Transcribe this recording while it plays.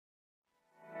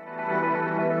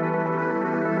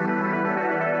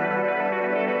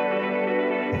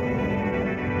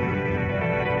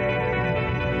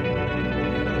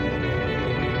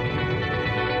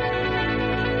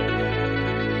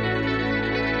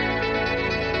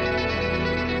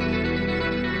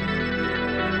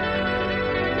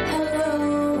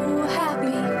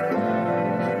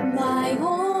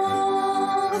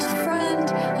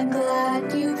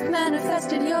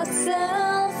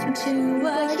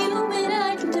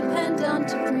gone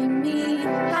to bring me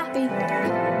happy.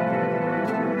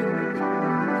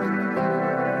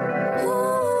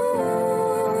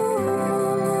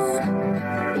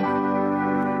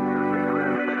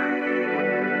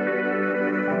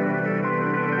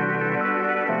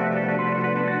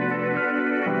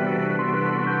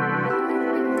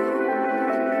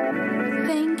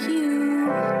 Thank you,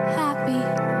 happy.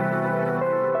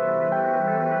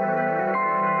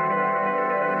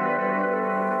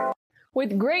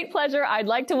 With great pleasure, I'd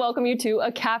like to welcome you to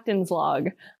A Captain's Log.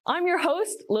 I'm your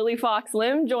host, Lili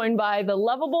Fox-Lim, joined by the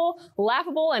lovable,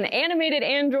 laughable, and animated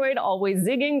android always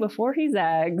zigging before he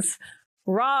zags,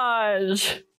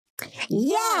 Raj.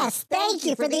 Yes, thank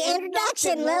you for the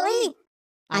introduction, Lily.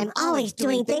 I'm always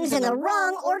doing things in the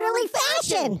wrong, orderly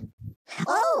fashion.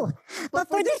 Oh, but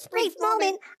for this brief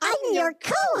moment, I'm your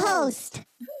co-host.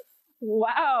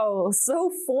 Wow,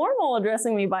 so formal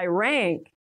addressing me by rank.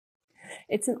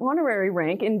 It's an honorary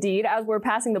rank, indeed, as we're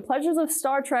passing the pleasures of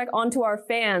Star Trek onto our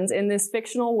fans in this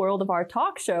fictional world of our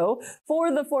talk show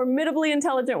for the formidably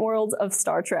intelligent worlds of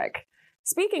Star Trek.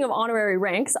 Speaking of honorary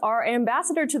ranks, our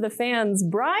ambassador to the fans,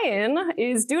 Bryan,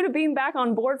 is due to beam back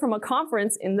on board from a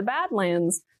conference in the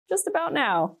Badlands just about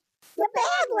now. The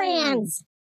Badlands!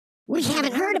 We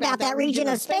haven't heard about that region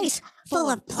of space full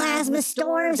of plasma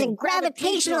storms and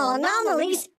gravitational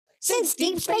anomalies since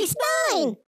Deep Space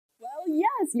Nine. Well,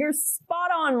 yes, you're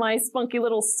spot on, my spunky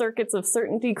little circuits of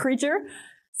certainty creature.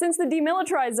 Since the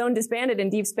demilitarized zone disbanded in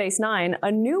Deep Space Nine,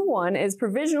 a new one is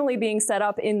provisionally being set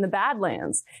up in the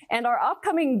Badlands. And our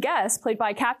upcoming guest, played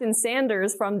by Captain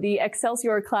Sanders from the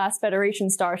Excelsior-class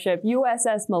Federation starship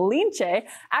USS Malinche,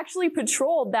 actually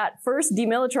patrolled that first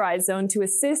demilitarized zone to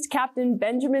assist Captain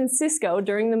Benjamin Sisko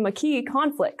during the Maquis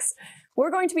conflicts. We're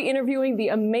going to be interviewing the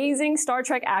amazing Star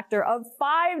Trek actor of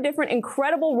 5 different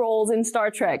incredible roles in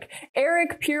Star Trek,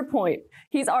 Eric Pierpoint.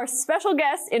 He's our special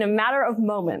guest in a matter of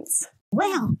moments.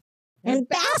 Well,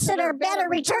 Ambassador better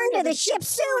return to the ship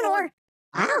soon, or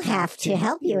I'll have to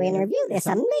help you interview this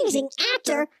amazing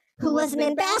actor who was an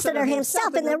ambassador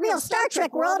himself in the real Star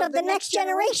Trek world of the next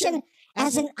generation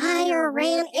as an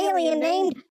Iran alien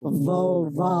named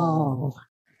Voval.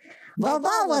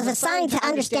 Voval was assigned to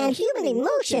understand human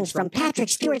emotions from Patrick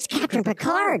Stewart's Captain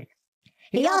Picard.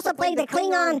 He also played the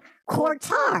Klingon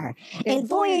Kortar in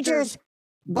Voyager's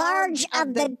Barge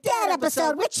of the Dead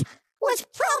episode, which was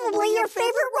probably your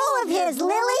favorite role of his,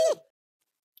 Lily.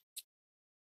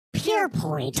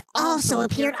 Pierpoint also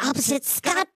appeared opposite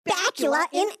Scott Bakula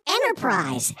in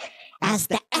Enterprise as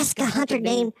the Eska hunter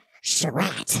named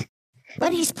Sharat.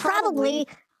 But he's probably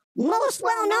most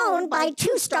well known by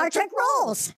 2 Star Trek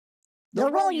roles. The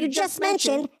role you just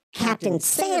mentioned, Captain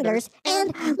Sanders,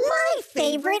 and my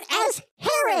favorite as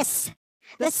Harris,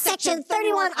 the Section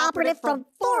 31 operative from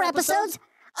 4 episodes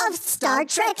of Star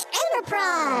Trek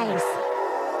Enterprise.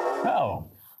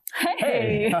 Oh.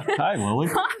 Hey. Hi, Lily.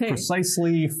 Hi.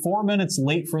 Precisely 4 minutes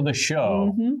late for the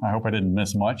show. I hope I didn't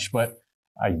miss much, but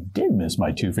I did miss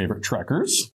my 2 favorite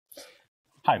Trekkers.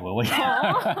 Hi, Lily.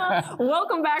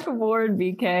 Welcome back aboard,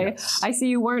 BK. Yes. I see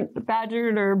you weren't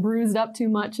badgered or bruised up too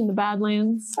much in the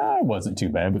Badlands. It wasn't too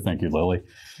bad, but thank you, Lily.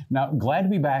 Now, glad to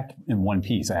be back in one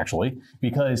piece, actually,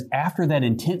 because after that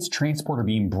intense transporter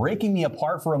beam breaking me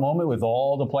apart for a moment with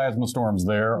all the plasma storms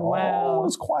there, wow, it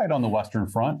was quiet on the Western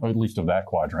Front, or at least of that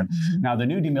quadrant. Now, the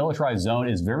new demilitarized zone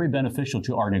is very beneficial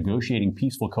to our negotiating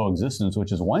peaceful coexistence,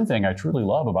 which is one thing I truly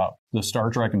love about the Star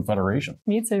Trek and Federation.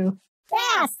 Me too.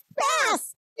 Bass!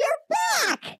 You're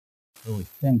back! Lily,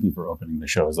 thank you for opening the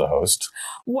show as the host.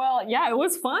 Well, yeah, it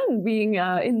was fun being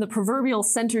in the proverbial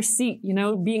center seat, you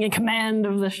know, being in command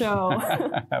of the show.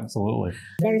 Absolutely.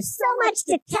 There's so much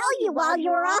to tell you while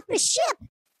you're off the ship.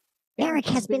 Eric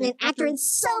has been an actor in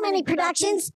so many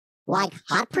productions, like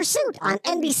Hot Pursuit on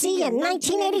NBC in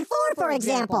 1984, for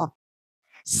example.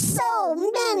 So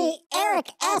many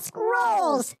Eric-esque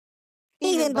roles,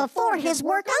 even before his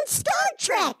work on Star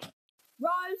Trek.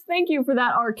 Raj, thank you for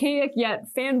that archaic yet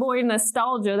fanboy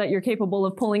nostalgia that you're capable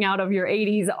of pulling out of your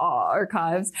 80s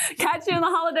archives. Catch you in the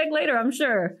holodeck later, I'm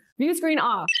sure. View screen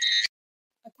off.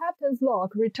 A Captain's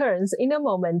Log returns in a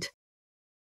moment.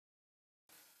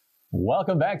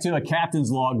 Welcome back to A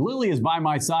Captain's Log. Lily is by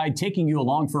my side, taking you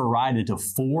along for a ride into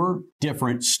 4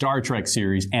 different Star Trek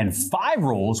series and 5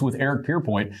 roles with Eric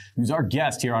Pierpoint, who's our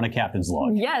guest here on A Captain's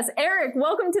Log. Yes, Eric,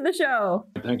 welcome to the show.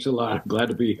 Thanks a lot. Glad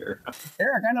to be here.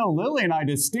 Eric, I know Lily and I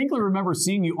distinctly remember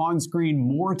seeing you on screen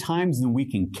more times than we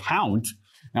can count.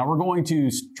 Now, we're going to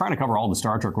try to cover all the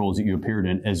Star Trek roles that you appeared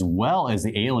in, as well as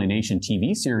the AlienNation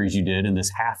TV series you did in this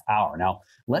half hour. Now,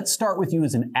 let's start with you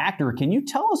as an actor. Can you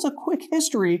tell us a quick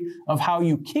history of how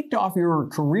you kicked off your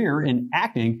career in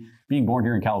acting, being born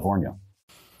here in California?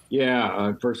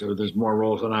 Yeah, first of all, there's more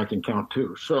roles than I can count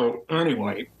too. So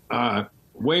anyway,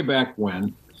 way back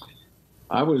when,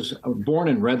 I was born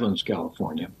in Redlands,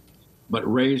 California, but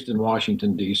raised in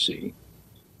Washington, D.C.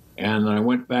 And I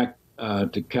went back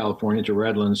to California, to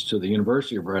Redlands, to the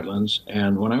University of Redlands.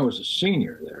 And when I was a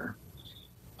senior there,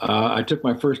 I took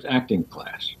my first acting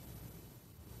class.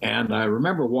 And I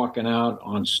remember walking out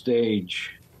on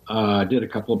stage. I did a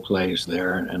couple of plays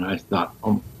there, and I thought,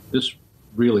 oh, this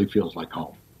really feels like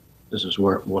home. This is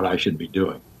what I should be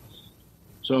doing.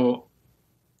 So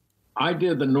I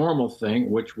did the normal thing,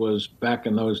 which was back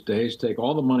in those days, take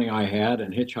all the money I had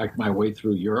and hitchhike my way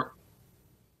through Europe,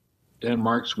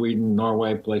 Denmark, Sweden,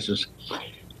 Norway, places,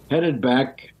 headed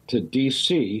back to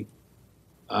D.C.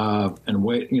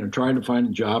 And trying to find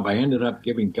a job. I ended up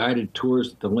giving guided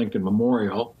tours at the Lincoln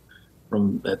Memorial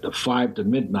at the 5 to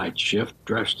midnight shift,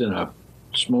 dressed in a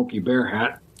Smokey Bear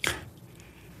hat.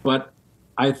 But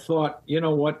I thought, you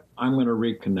know what, I'm going to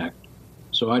reconnect.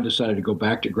 So I decided to go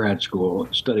back to grad school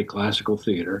and study classical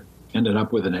theater, ended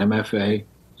up with an MFA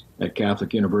at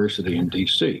Catholic University in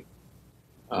D.C.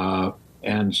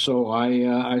 And so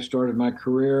I started my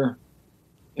career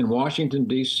in Washington,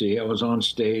 D.C. I was on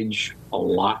stage a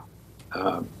lot,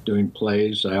 doing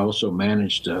plays. I also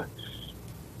managed a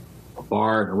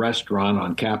bar and a restaurant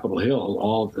on Capitol Hill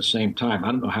all at the same time. I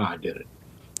don't know how I did it.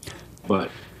 But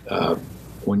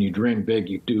when you dream big,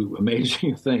 you do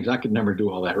amazing things. I could never do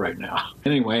all that right now.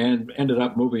 Anyway, and ended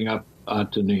up moving up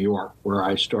to New York, where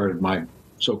I started my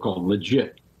so-called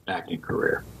legit acting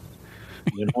career.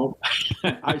 You know,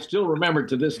 I still remember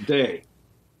to this day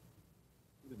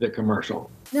the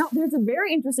commercial. Now, there's a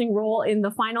very interesting role in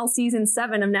the final season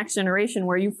 7 of Next Generation,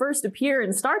 where you first appear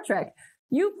in Star Trek.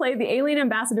 You played the alien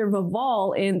ambassador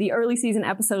Vival in the early season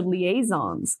episode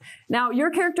Liaisons. Now, your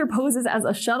character poses as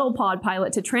a shuttle pod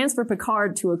pilot to transfer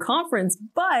Picard to a conference,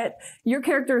 but your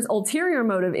character's ulterior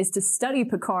motive is to study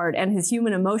Picard and his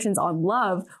human emotions on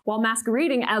love while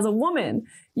masquerading as a woman.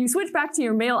 You switch back to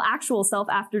your male actual self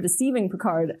after deceiving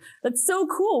Picard. That's so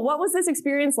cool. What was this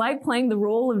experience like, playing the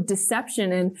role of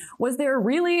deception? And was there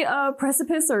really a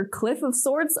precipice or cliff of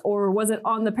sorts, or was it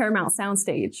on the Paramount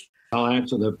soundstage? I'll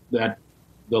answer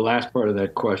the last part of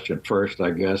that question first,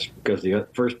 I guess, because the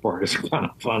first part is kind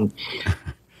of fun.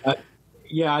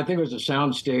 Yeah, I think it was a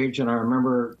sound stage, and I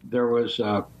remember there was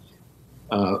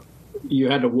you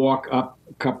had to walk up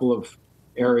a couple of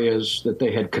areas that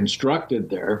they had constructed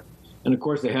there, and of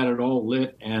course they had it all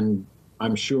lit, and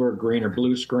I'm sure green or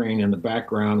blue screen in the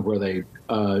background where they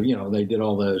they did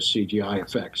all the CGI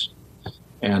effects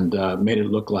and made it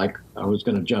look like I was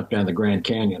going to jump down the Grand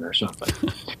Canyon or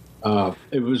something.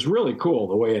 It was really cool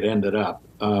the way it ended up.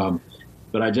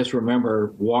 But I just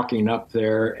remember walking up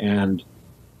there and,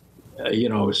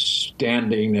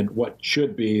 standing at what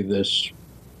should be this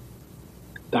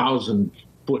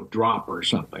 1,000-foot drop or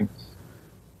something.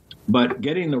 But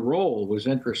getting the role was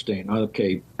interesting.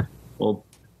 Okay, well,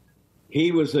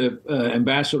 he was the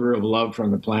ambassador of love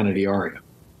from the planet Iaria,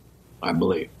 I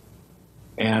believe.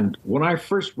 And when I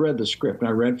first read the script, I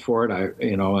read for it,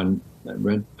 and I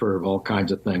read for all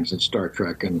kinds of things in Star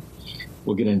Trek, and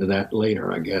we'll get into that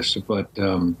later, I guess. But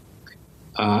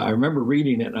I remember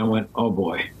reading it, and I went, oh,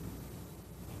 boy,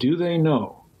 do they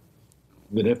know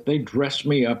that if they dress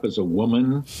me up as a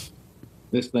woman,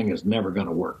 this thing is never going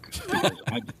to work?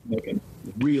 I make a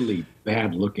really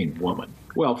bad-looking woman.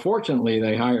 Well, fortunately,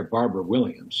 they hired Barbara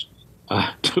Williams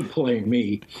to play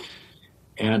me,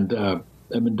 and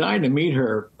I've been dying to meet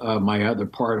her, my other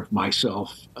part of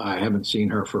myself. I haven't seen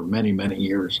her for many, many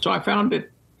years. So I found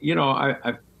it,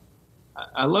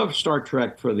 I love Star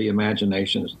Trek for the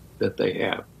imaginations that they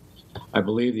have. I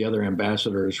believe the other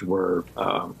ambassadors were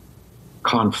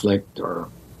conflict or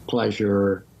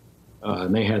pleasure,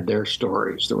 and they had their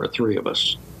stories. There were 3 of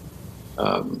us.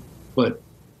 But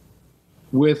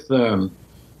with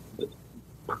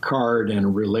Picard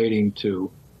and relating to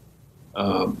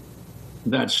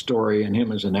that story and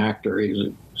him as an actor,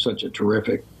 he's such a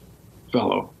terrific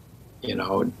fellow,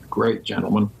 great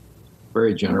gentleman,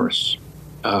 very generous.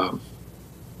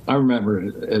 I remember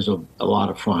it as a lot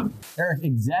of fun. Eric,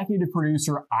 executive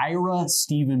producer Ira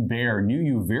Stephen Bear knew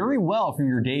you very well from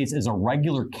your days as a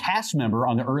regular cast member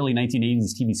on the early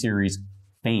 1980s TV series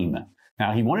Fame.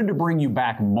 Now, he wanted to bring you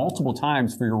back multiple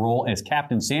times for your role as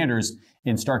Captain Sanders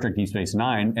in Star Trek Deep Space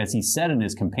Nine, as he said in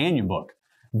his companion book.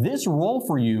 This role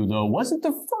for you, though, wasn't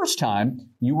the first time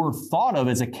you were thought of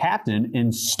as a captain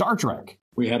in Star Trek.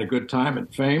 We had a good time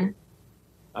at Fame.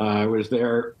 I was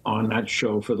there on that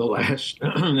show for the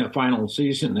the final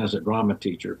season as a drama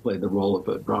teacher, played the role of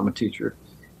a drama teacher,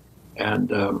 and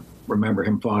remember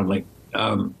him fondly.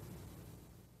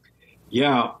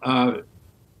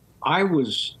 I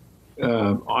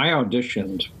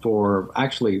auditioned for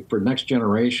Next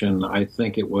Generation. I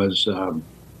think it was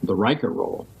the Riker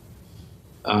role,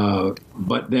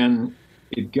 but then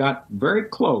it got very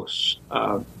close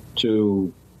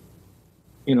to,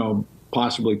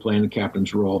 possibly playing the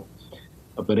captain's role.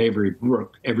 But Avery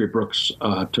Brooks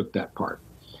took that part.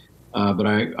 But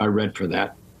I read for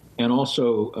that, and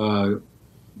also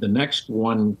the next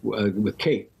one with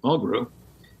Kate Mulgrew.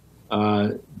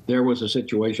 There was a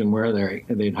situation where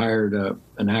they'd hired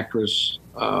an actress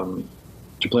to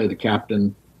play the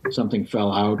captain. Something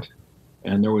fell out,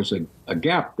 and there was a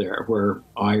gap there where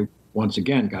I once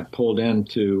again got pulled in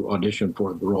to audition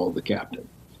for the role of the captain.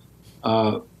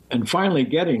 And finally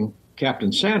getting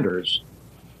Captain Sanders,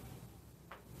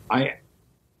 I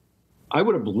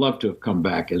would have loved to have come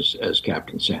back as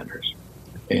Captain Sanders,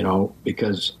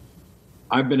 because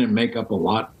I've been in makeup a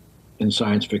lot in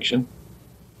science fiction.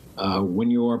 When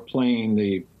you are playing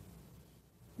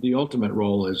the ultimate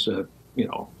role as a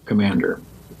commander,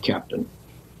 captain,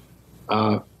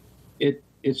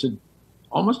 it's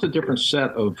almost a different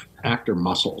set of actor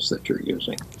muscles that you're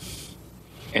using,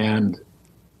 and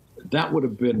that would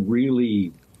have been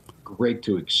really great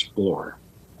to explore.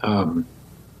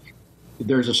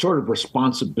 There's a sort of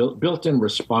built-in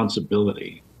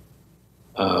responsibility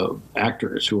of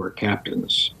actors who are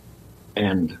captains,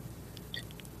 and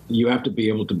you have to be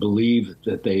able to believe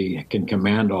that they can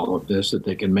command all of this, that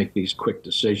they can make these quick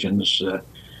decisions,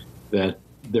 that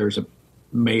there's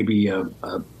maybe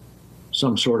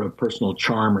some sort of personal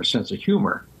charm or sense of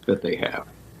humor that they have,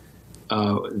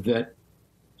 that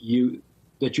you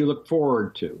look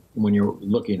forward to when you're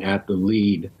looking at the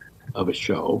lead of a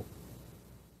show.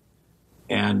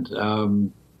 And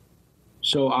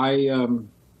so I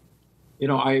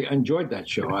enjoyed that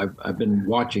show. I've been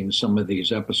watching some of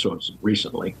these episodes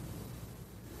recently,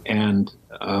 and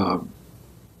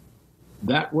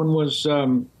that one was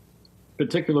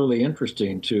particularly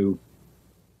interesting to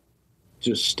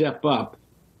step up,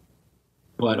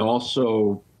 but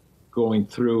also going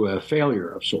through a failure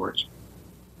of sorts,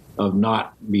 of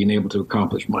not being able to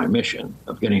accomplish my mission,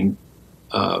 of getting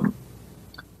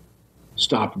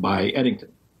stopped by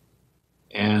Eddington.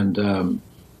 And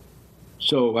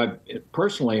so I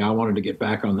wanted to get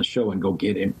back on the show and go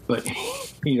get him, but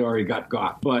he already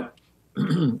got. But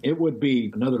it would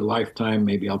be another lifetime.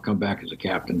 Maybe I'll come back as a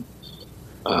captain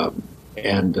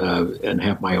and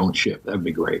have my own ship. That'd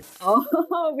be great.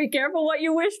 Oh, be careful what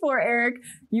you wish for, Eric.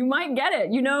 You might get it.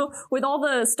 With all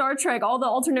the Star Trek, all the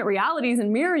alternate realities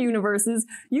and mirror universes,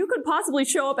 you could possibly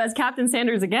show up as Captain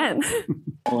Sanders again.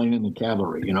 Calling in the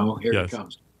cavalry, here Yes. It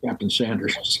comes, Captain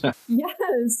Sanders.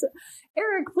 Yes.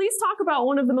 Eric, please talk about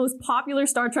one of the most popular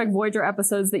Star Trek Voyager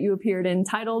episodes that you appeared in,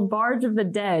 titled Barge of the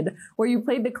Dead, where you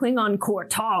played the Klingon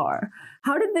Kortar.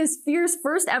 How did this fierce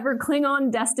first ever Klingon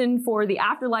destined for the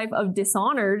afterlife of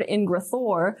Dishonored in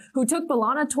Grathor, who took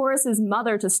B'Elanna Torres'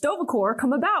 mother to Sto-vo-kor,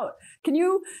 come about? Can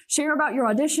you share about your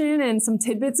audition and some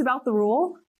tidbits about the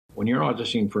role? When you're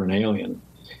auditioning for an alien,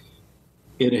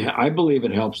 I believe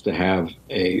it helps to have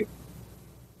a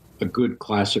good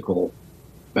classical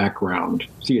background,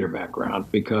 theater background,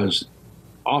 because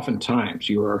oftentimes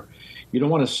you don't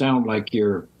want to sound like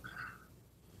you're,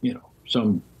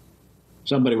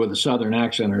 somebody with a Southern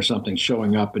accent or something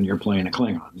showing up and you're playing a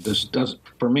Klingon.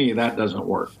 For me, that doesn't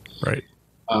work. Right.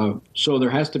 So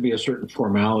there has to be a certain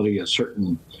formality, a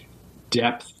certain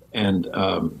depth, and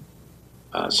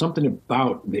something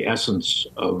about the essence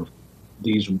of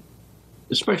these,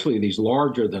 especially these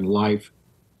larger than life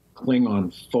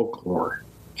Klingon folklore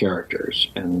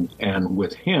characters. And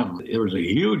with him, there was a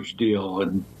huge deal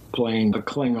in playing a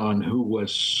Klingon who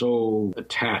was so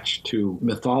attached to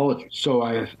mythology. So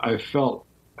I felt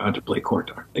I had to play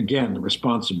Kortar. Again, the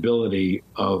responsibility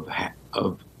of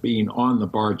being on the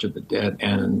Barge of the Dead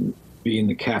and being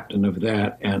the captain of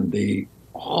that, and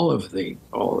all the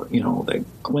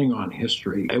Klingon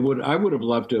history. I would have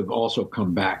loved to have also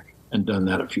come back and done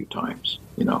that a few times,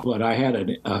 But I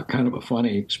had a kind of a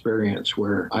funny experience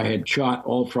where I had shot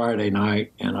all Friday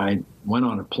night, and I went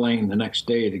on a plane the next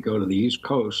day to go to the East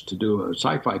Coast to do a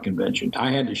sci-fi convention.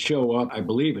 I had to show up, I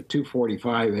believe, at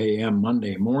 2:45 a.m.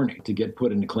 Monday morning to get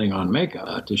put into Klingon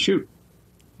makeup to shoot.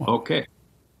 Okay.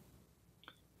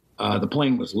 The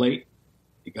plane was late.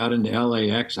 It got into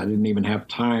LAX. I didn't even have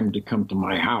time to come to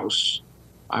my house.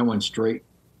 I went straight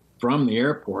from the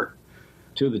airport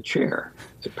to the chair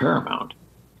at Paramount,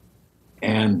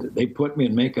 and they put me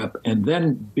in makeup. And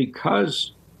then,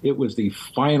 because it was the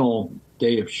final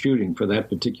day of shooting for that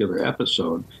particular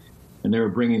episode, and they were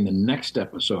bringing the next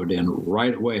episode in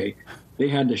right away, they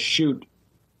had to shoot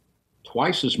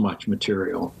twice as much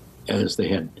material as they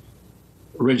had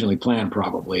originally planned,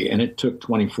 probably, and it took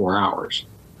 24 hours.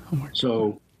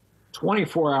 So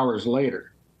 24 hours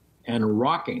later, and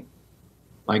rocking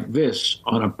like this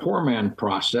on a poor man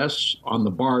process on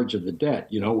the Barge of the Dead,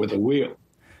 with a wheel,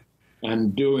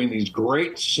 and doing these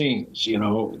great scenes,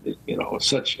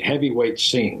 such heavyweight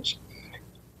scenes.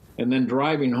 And then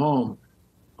driving home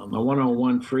on the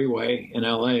 101 freeway in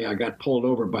LA, I got pulled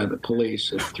over by the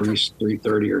police at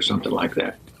 3:30 or something like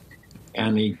that.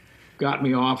 And he got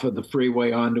me off of the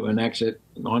freeway onto an exit,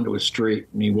 onto a street,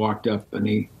 and he walked up and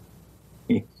he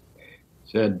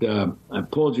said, I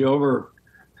pulled you over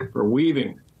for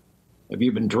weaving. Have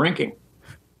you been drinking?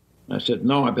 I said,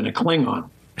 no, I've been a Klingon.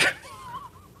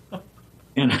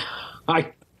 And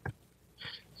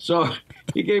so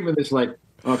he gave me this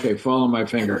okay, follow my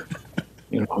finger.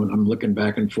 I'm looking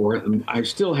back and forth, and I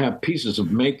still have pieces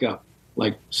of makeup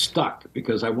stuck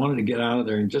because I wanted to get out of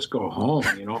there and just go home,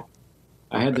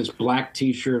 I had this black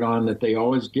T-shirt on that they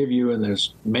always give you, and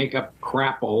there's makeup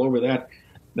crap all over that.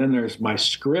 Then there's my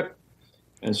script.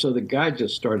 And so the guy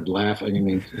just started laughing,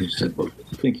 and he said, well,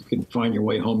 you think you can find your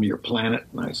way home to your planet?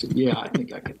 And I said, yeah, I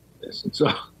think I can do this. And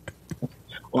so,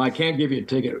 well, I can't give you a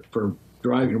ticket for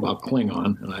driving about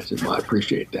Klingon. And I said, well, I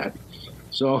appreciate that.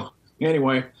 So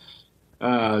anyway,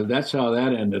 that's how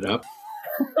that ended up.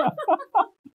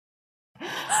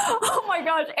 Oh my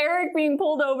gosh, Eric being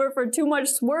pulled over for too much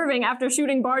swerving after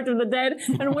shooting Barge of the Dead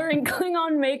and wearing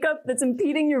Klingon makeup that's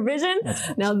impeding your vision.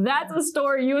 Now that's a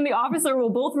story you and the officer will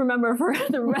both remember for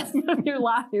the rest of your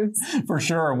lives. For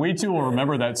sure. We too will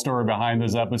remember that story behind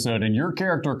this episode and your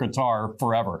character, Kortar,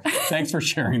 forever. Thanks for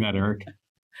sharing that, Eric.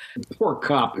 Poor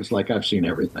cop is like, I've seen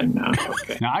everything now.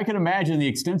 Okay. Now, I can imagine the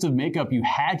extensive makeup you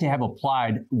had to have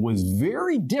applied was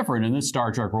very different in this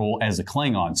Star Trek role as a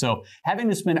Klingon. So having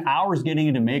to spend hours getting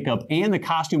into makeup and the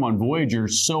costume on Voyager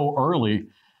so early,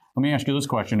 let me ask you this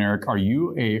question, Eric. Are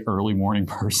you a early morning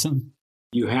person?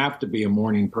 You have to be a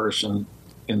morning person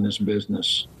in this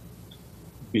business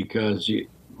because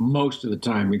most of the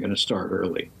time you're going to start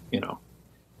early,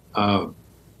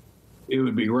 It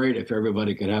would be great if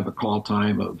everybody could have a call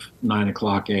time of 9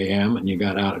 o'clock a.m. and you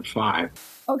got out at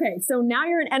 5. Okay, so now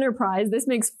you're in Enterprise. This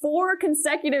makes 4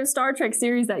 consecutive Star Trek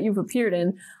series that you've appeared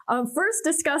in. First,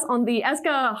 discuss on the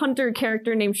Eska Hunter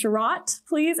character named Sherratt,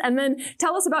 please, and then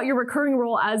tell us about your recurring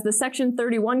role as the Section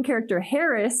 31 character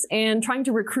Harris and trying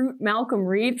to recruit Malcolm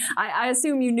Reed. I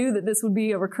assume you knew that this would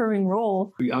be a recurring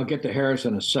role. I'll get to Harris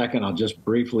in a second. I'll just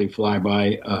briefly fly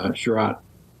by Sherratt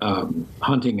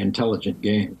hunting intelligent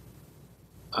game.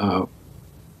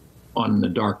 On the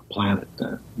dark planet,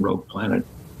 rogue planet,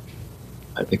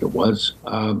 I think it was.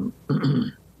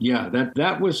 Yeah,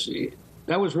 that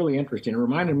was really interesting. It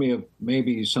reminded me of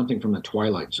maybe something from the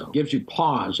Twilight Zone. It gives you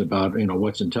pause about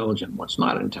what's intelligent, what's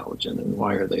not intelligent, and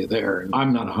why are they there. And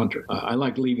I'm not a hunter. I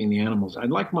like leaving the animals. I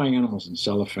like my animals in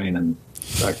cellophane, and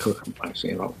I cook them. I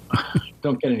say,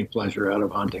 don't get any pleasure out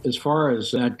of hunting. As far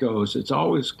as that goes, it's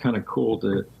always kind of cool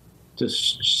to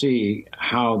see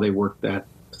how they work that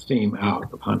theme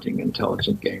out of hunting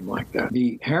intelligent game like that.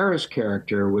 The Harris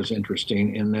character was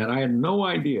interesting in that I had no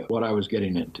idea what I was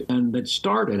getting into. And it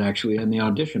started actually in the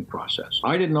audition process.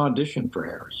 I didn't audition for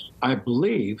Harris. I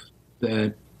believe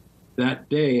that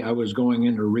day I was going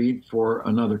in to read for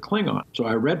another Klingon. So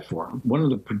I read for him. One of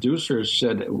the producers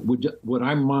said, would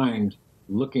I mind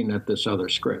looking at this other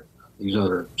script, these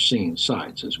other scenes,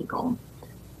 sides as we call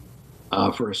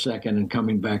them, for a second and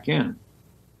coming back in.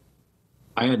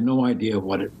 I had no idea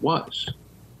what it was.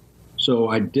 So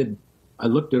I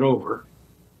looked it over,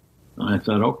 and I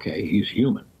thought, okay, he's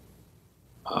human.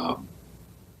 All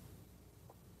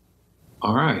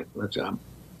right, let's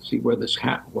see where this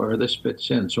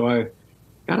fits in. So I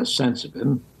got a sense of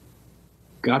him,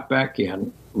 got back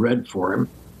in, read for him,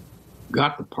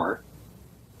 got the part,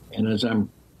 and as I'm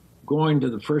going to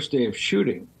the first day of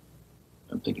shooting,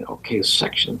 I'm thinking, okay,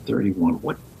 Section 31,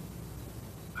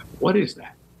 what is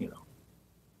that?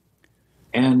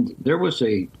 And there was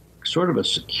a sort of a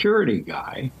security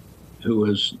guy who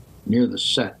was near the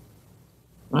set.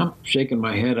 I'm shaking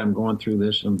my head. I'm going through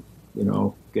this and,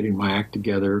 getting my act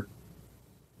together.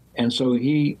 And so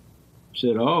he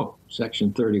said, oh,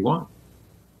 Section 31.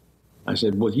 I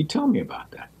said, well, you tell me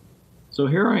about that. So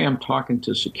here I am talking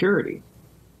to security,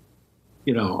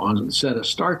 on the set of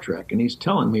Star Trek, and he's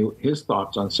telling me his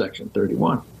thoughts on Section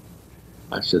 31.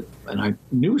 I said, and I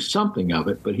knew something of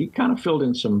it, but he kind of filled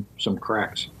in some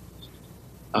cracks.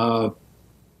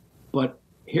 But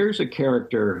here's a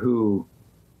character who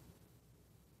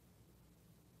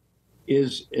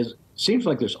seems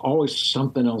like there's always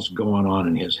something else going on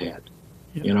in his head.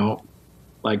 Yeah.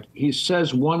 Like he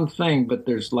says one thing, but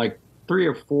there's like 3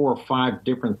 or 4 or 5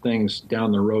 different things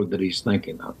down the road that he's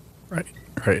thinking of.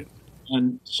 Right.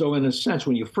 And so, in a sense,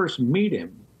 when you first meet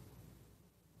him,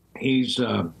 he's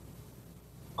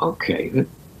okay.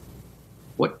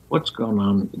 What's going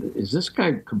on? Is this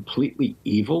guy completely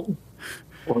evil,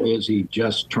 or is he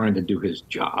just trying to do his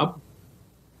job?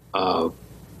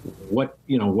 What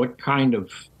kind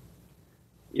of,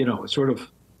 sort of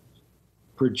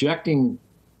projecting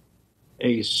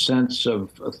a sense of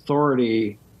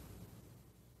authority,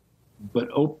 but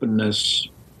openness,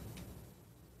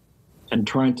 and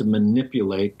trying to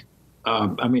manipulate.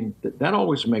 That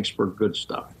always makes for good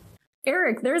stuff.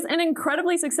 Eric, there's an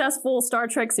incredibly successful Star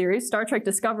Trek series, Star Trek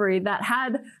Discovery, that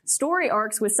had story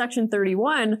arcs with Section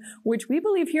 31, which we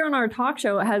believe here on our talk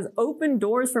show has opened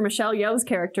doors for Michelle Yeoh's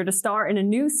character to star in a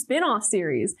new spin-off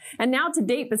series. And now to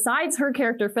date, besides her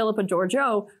character Philippa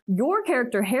Georgiou, your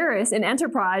character Harris in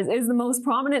Enterprise is the most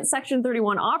prominent Section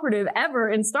 31 operative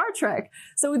ever in Star Trek.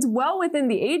 So it's well within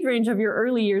the age range of your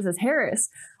early years as Harris.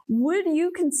 Would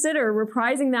you consider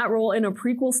reprising that role in a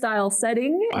prequel-style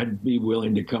setting? I'd be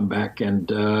willing to come back and,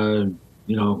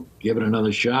 give it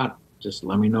another shot. Just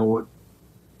let me know what,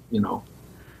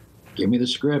 give me the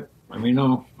script. Let me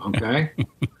know, okay?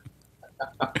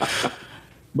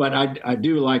 But I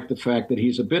do like the fact that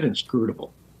he's a bit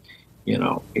inscrutable. He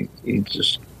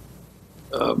just,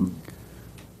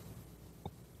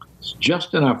 it's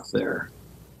just enough there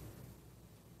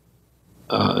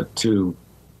to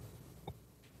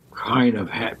kind of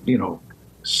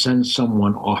send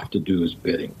someone off to do his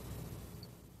bidding,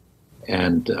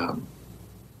 and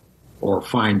or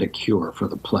find a cure for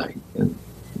the plague in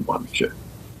one ship.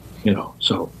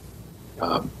 So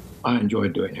I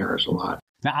enjoyed doing Harris a lot.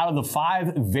 Now, out of the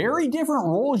 5 very different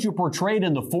roles you portrayed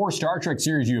in the 4 Star Trek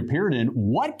series you appeared in,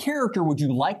 what character would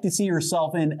you like to see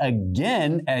yourself in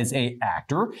again as an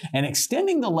actor and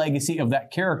extending the legacy of that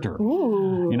character?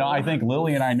 Ooh. I think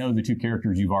Lily and I know the 2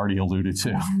 characters you've already alluded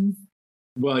to.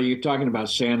 Well, you're talking about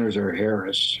Sanders or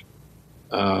Harris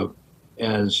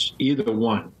as either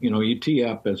one. You tee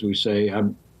up, as we say. I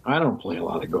don't play a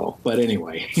lot of golf, but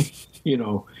anyway,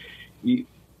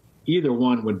 either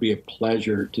one would be a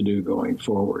pleasure to do going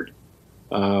forward.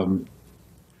 The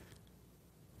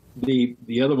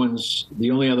other ones,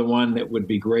 the only other one that would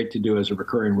be great to do as a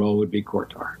recurring role would be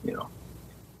Kortar.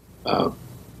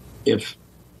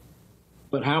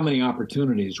 But how many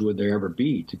opportunities would there ever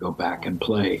be to go back and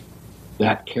play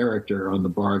that character on the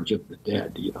Barge of the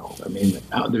Dead?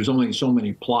 There's only so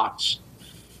many plots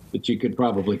that you could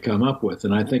probably come up with,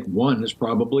 and I think one is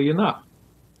probably enough.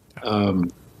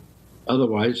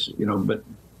 Otherwise, but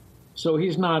so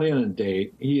he's not in a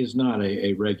date. He is not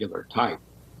a regular type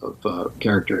of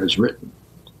character as written.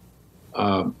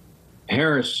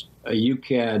 Harris, you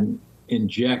can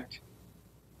inject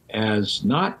as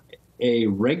not a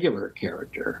regular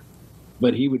character,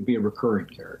 but he would be a recurring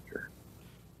character,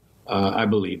 I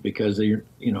believe, because you're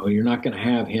not going to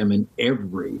have him in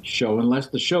every show unless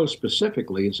the show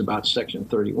specifically is about Section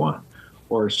 31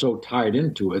 or so tied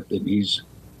into it that he's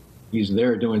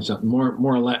there doing something more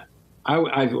or less.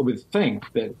 I would think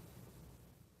that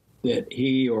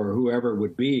he or whoever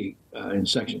would be in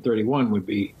Section 31 would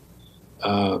be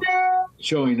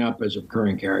showing up as a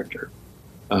recurring character,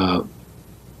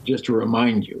 just to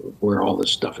remind you of where all this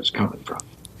stuff is coming from.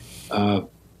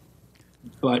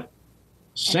 But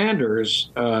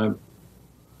Sanders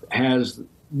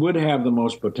would have the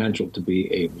most potential to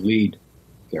be a lead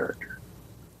character,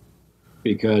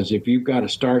 because if you've got a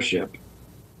starship,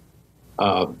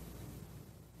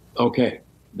 okay,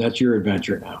 that's your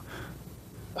adventure now.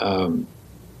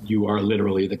 You are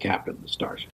literally the captain of the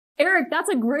starship. Eric, that's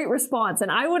a great response,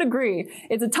 and I would agree.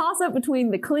 It's a toss-up between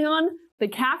the Klingon, the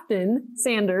captain,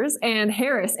 Sanders, and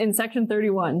Harris in Section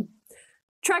 31.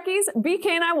 Trekkies, BK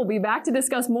and I will be back to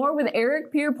discuss more with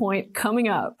Eric Pierpoint coming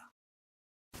up.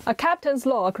 A captain's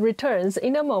log returns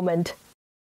in a moment.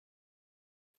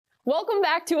 Welcome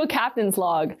back to A Captain's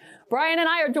Log. Bryan and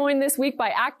I are joined this week by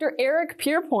actor Eric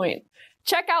Pierpoint.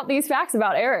 Check out these facts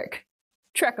about Eric.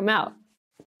 Check them out.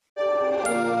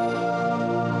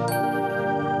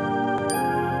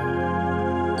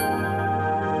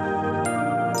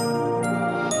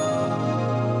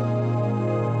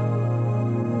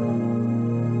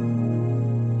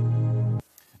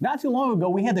 Not too long ago,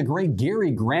 we had the great Gary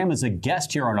Graham as a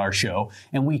guest here on our show,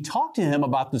 and we talked to him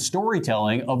about the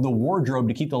storytelling of the wardrobe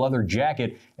to keep the leather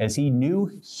jacket, as he knew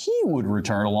he would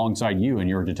return alongside you and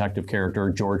your detective character,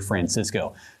 George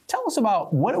Francisco. Tell us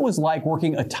about what it was like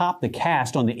working atop the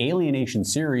cast on the AlienNation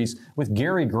series with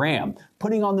Gary Graham,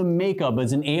 putting on the makeup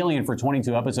as an alien for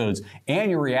 22 episodes, and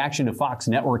your reaction to Fox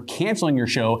Network canceling your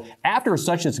show after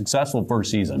such a successful first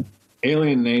season.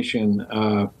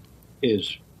 AlienNation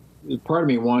is, part of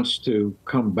me wants to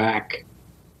come back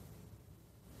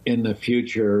in the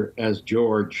future as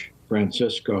George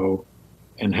Francisco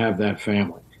and have that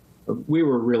family. We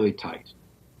were really tight.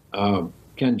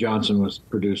 Ken Johnson was the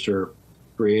producer,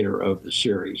 creator of the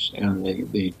series and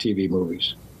the TV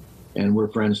movies. And we're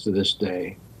friends to this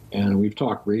day. And we've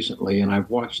talked recently, and I've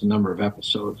watched a number of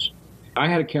episodes. I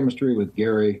had a chemistry with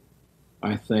Gary.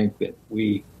 I think that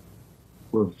we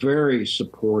were very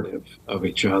supportive of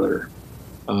each other,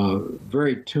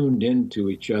 very tuned into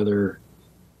each other.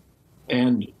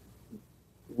 And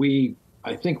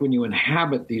I think when you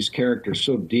inhabit these characters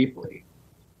so deeply,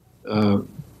 the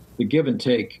give and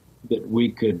take that we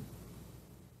could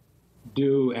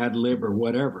do ad lib or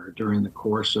whatever during the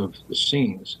course of the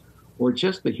scenes, or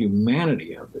just the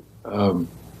humanity of it.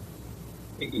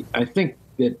 I think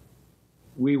that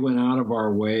we went out of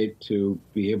our way to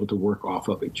be able to work off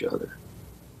of each other.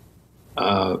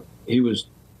 He was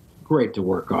great to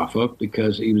work off of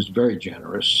because he was very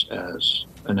generous as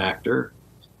an actor.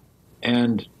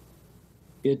 And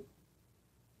it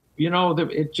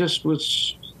just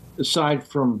was, aside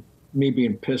from me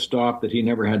being pissed off that he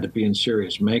never had to be in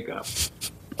serious makeup,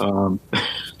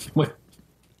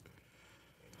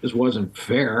 this wasn't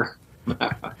fair.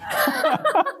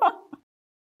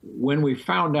 When we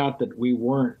found out that we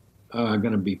weren't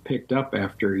going to be picked up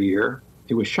after a year,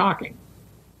 it was shocking.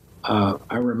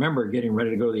 I remember getting ready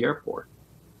to go to the airport,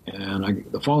 and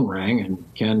the phone rang, and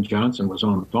Ken Johnson was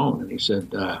on the phone, and he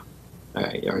said,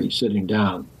 are you sitting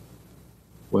down?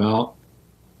 Well,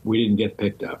 we didn't get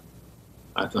picked up.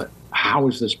 I thought, how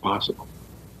is this possible?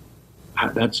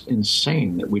 That's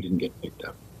insane that we didn't get picked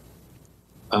up.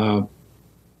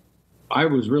 I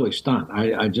was really stunned.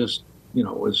 I just,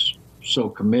 was so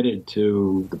committed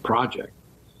to the project.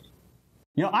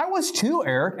 I was too,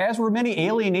 Eric, as were many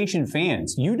AlienNation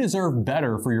fans. You deserve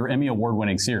better for your Emmy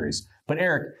Award-winning series. But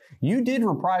Eric, you did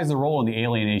reprise the role in the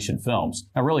AlienNation films.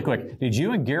 Now, really quick, did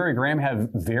you and Gary Graham have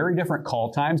very different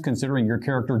call times, considering your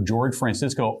character, George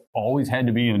Francisco, always had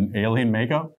to be in alien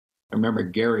makeup? I remember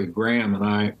Gary Graham and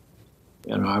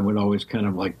I would always kind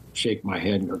of like shake my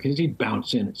head and go, because he'd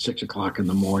bounce in at 6 o'clock in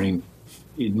the morning.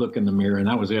 He'd look in the mirror, and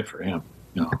that was it for him.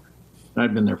 And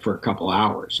I'd been there for a couple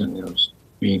hours, and it was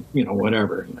me,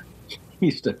 whatever. And he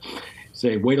used to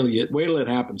say, wait till it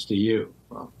happens to you.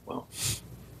 Well,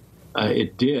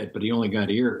 it did, but he only got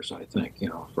ears, I think,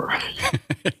 for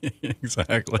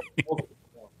exactly.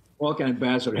 Welcome,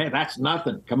 Ambassador. Hey, that's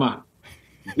nothing. Come on.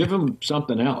 Give him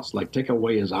something else, like take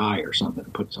away his eye or something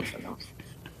and put something else.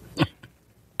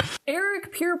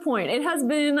 Eric Pierpoint, it has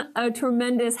been a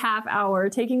tremendous half hour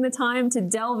taking the time to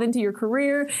delve into your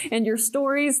career and your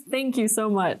stories. Thank you so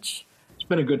much. It's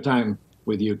been a good time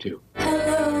with you two.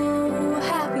 Hello,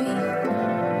 happy,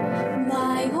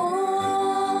 my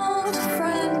old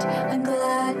friend. I'm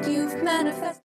glad you've manifested.